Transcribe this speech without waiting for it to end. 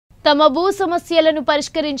తమ భూ సమస్యలను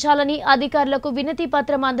పరిష్కరించాలని అధికారులకు వినతి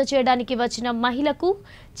పత్రం అందజేయడానికి వచ్చిన మహిళకు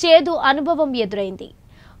చేదు అనుభవం ఎదురైంది.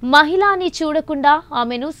 మహిళ అని చూడకుండా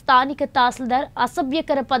ఆమెను స్థానిక తహసీల్దార్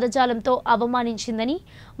అసభ్యకర పదజాలంతో అవమానించిందని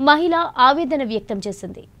మహిళ ఆవేదన వ్యక్తం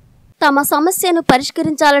చేసింది. తమ సమస్యను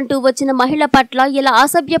పరిష్కరించాలంటూ వచ్చిన మహిళ పట్ల ఇలా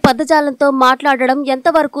అసభ్య పదజాలంతో మాట్లాడడం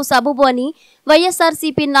ఎంతవరకు సబబు అని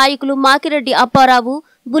వైఎస్ఆర్సీపీ నాయకులు మాకిరెడ్డి అప్పారావు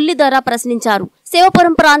బుల్లిదొర ప్రశ్నించారు.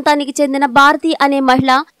 శివపురం ప్రాంతానికి చెందిన భారతి అనే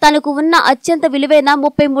మహిళ తనకు ఉన్న అత్యంత విలువైన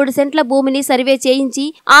 33 సెంట్ల భూమిని సర్వే చేయించి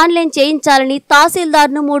ఆన్లైన్ చేయించాలని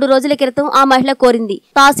తహసీల్దార్ను 3 రోజుల క్రితం ఆ మహిళ కోరింది.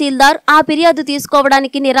 తహసీల్దార్ ఆ ఫిర్యాదు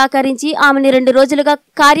తీసుకోవడానికి నిరాకరించి ఆమెను 2 రోజులుగా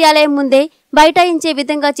కార్యాలయం ముందే బైఠాయించే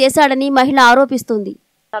విధంగా చేశాడని మహిళ ఆరోపిస్తుంది.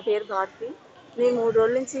 నా పేరు భారతి. నేను 3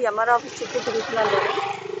 రోజుల నుంచి ఎంఆర్ ఆఫీస్ చుట్టూ తిరుగుతున్నాను.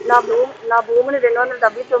 నా భూమిని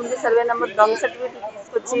 279 సర్వే నెంబర్ దొంగ సర్టిఫికేట్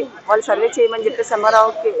తీసుకొచ్చి వాళ్ళు సర్వే చేయమని చెప్పేసి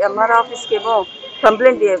ఎంఆర్ ఆఫీస్కి ఏమో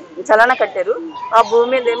కంప్లైంట్ చలానా కట్టారు. ఆ భూమి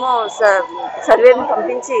మీద ఏమో సర్వేని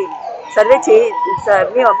పంపించి సర్వే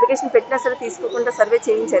మేము అప్లికేషన్ పెట్టినా సరే తీసుకోకుండా సర్వే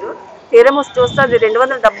చేయించారు. తీరమో చూస్తే అది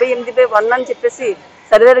 278/1 అని చెప్పేసి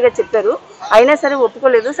సర్వేర్ గారు చెప్పారు. అయినా సరే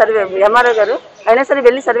ఒప్పుకోలేదు సర్వే ఎంఆర్ఓ గారు. అయినా సరే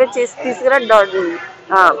వెళ్ళి సర్వే చేసి తీసుకురా,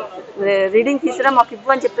 రీడింగ్ తీసుకురా మాకు ఇవ్వు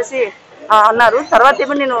అని చెప్పేసి అన్నారు. తర్వాత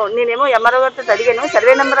ఏమో నేనేమో ఎంఆర్ఓ గారితో అడిగాను,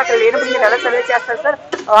 సర్వే నెంబర్ అక్కడ లేనప్పుడు మీరు ఎలా సర్వే చేస్తారు సార్?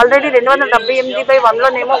 ఆల్రెడీ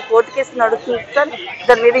 278/1లోనేమో కోర్టు కేసు నడుస్తుంది సార్,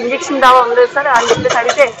 దాని మీద ఇంజక్షన్ దావా ఉండదు సార్ అని చెప్పేసి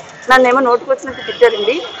అడిగితే నన్నేమో నోటుకు వచ్చినట్టు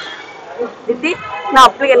తిట్టారండి. తిట్టి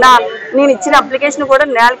నేను ఇచ్చిన అప్లికేషన్ కూడా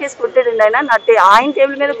నేలకేసి కొట్టాడండి. ఆయన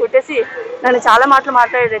టేబుల్ మీద కొట్టేసి నన్ను చాలా మాటలు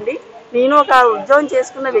మాట్లాడాడండి. నేను ఒక ఉద్యోగం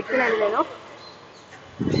చేసుకున్న వ్యక్తినండి. నేను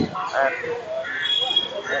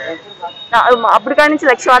అప్పుడు కాడి నుంచి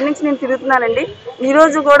 1,00,000 వారి నుంచి నేను తిరుగుతున్నానండి.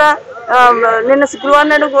 ఈరోజు కూడా నిన్న శుక్రవారం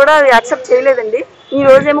నాడు కూడా యాక్సెప్ట్ చేయలేదండి. ఈ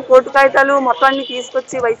రోజేమో కోర్టు కాగితాలు మొత్తాన్ని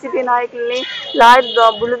తీసుకొచ్చి వైసీపీ నాయకుల్ని, లాయర్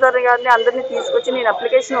బుల్లిదొర గారిని అందరినీ తీసుకొచ్చి నేను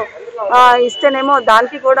అప్లికేషన్ ఇస్తేనేమో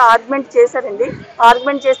దానికి కూడా ఆర్గ్యుమెంట్ చేశారండి.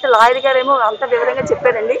 ఆర్గ్యుమెంట్ చేస్తే లాయర్ గారేమో అంత వివరంగా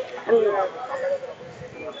చెప్పారండి.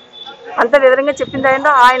 అంత వివరంగా చెప్పిన తర్వాత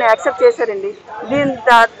ఆయన యాక్సెప్ట్ చేశారండి.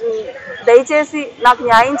 దయచేసి నాకు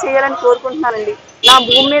న్యాయం చేయాలని కోరుకుంటున్నానండి. నా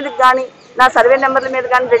భూమి మీదకి కానీ నా సర్వే నెంబర్ల మీద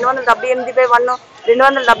కానీ 278/1,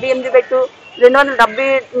 278/2,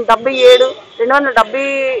 277,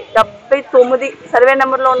 279 సర్వే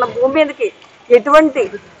నెంబర్లో ఉన్న భూమి మీదకి ఎటువంటి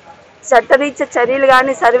చట్టరీత్యా చర్యలు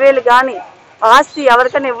కానీ సర్వేలు కానీ ఆస్తి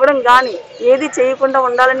ఎవరికైనా ఇవ్వడం కానీ ఏది చేయకుండా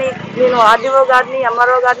ఉండాలని నేను ఆర్డీఓ గారిని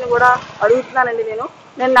ఎంఆర్ఓ గారిని కూడా అడుగుతున్నానండి.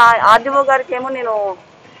 నేను ఆర్డీఓ గారికి ఏమో నేను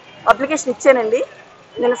అప్లికేషన్ ఇచ్చానండి.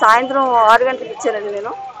 నేను సాయంత్రం 6 గంటలకు ఇచ్చానండి.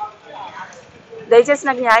 నేను దయచేసి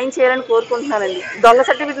నాకు న్యాయం చేయాలని కోరుకుంటున్నానండి. దొంగ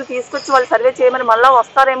సర్టిఫికెట్లు తీసుకొచ్చి వాళ్ళు సర్వే చేయమని మళ్ళీ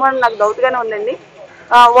వస్తారేమో అని నాకు డౌట్గానే ఉందండి.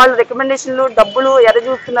 వాళ్ళు రికమెండేషన్లు డబ్బులు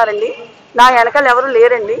ఎర్రజూపుతున్నారండి. నా వెనకాల ఎవరు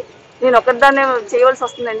లేరండి. నేను ఒకరిదాన్నే చేయవలసి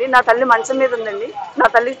వస్తుందండి. నా తల్లి మంచం మీద ఉందండి. నా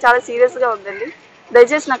తల్లికి చాలా సీరియస్గా ఉందండి.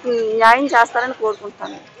 దయచేసి నాకు న్యాయం చేస్తారని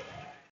కోరుకుంటున్నాను.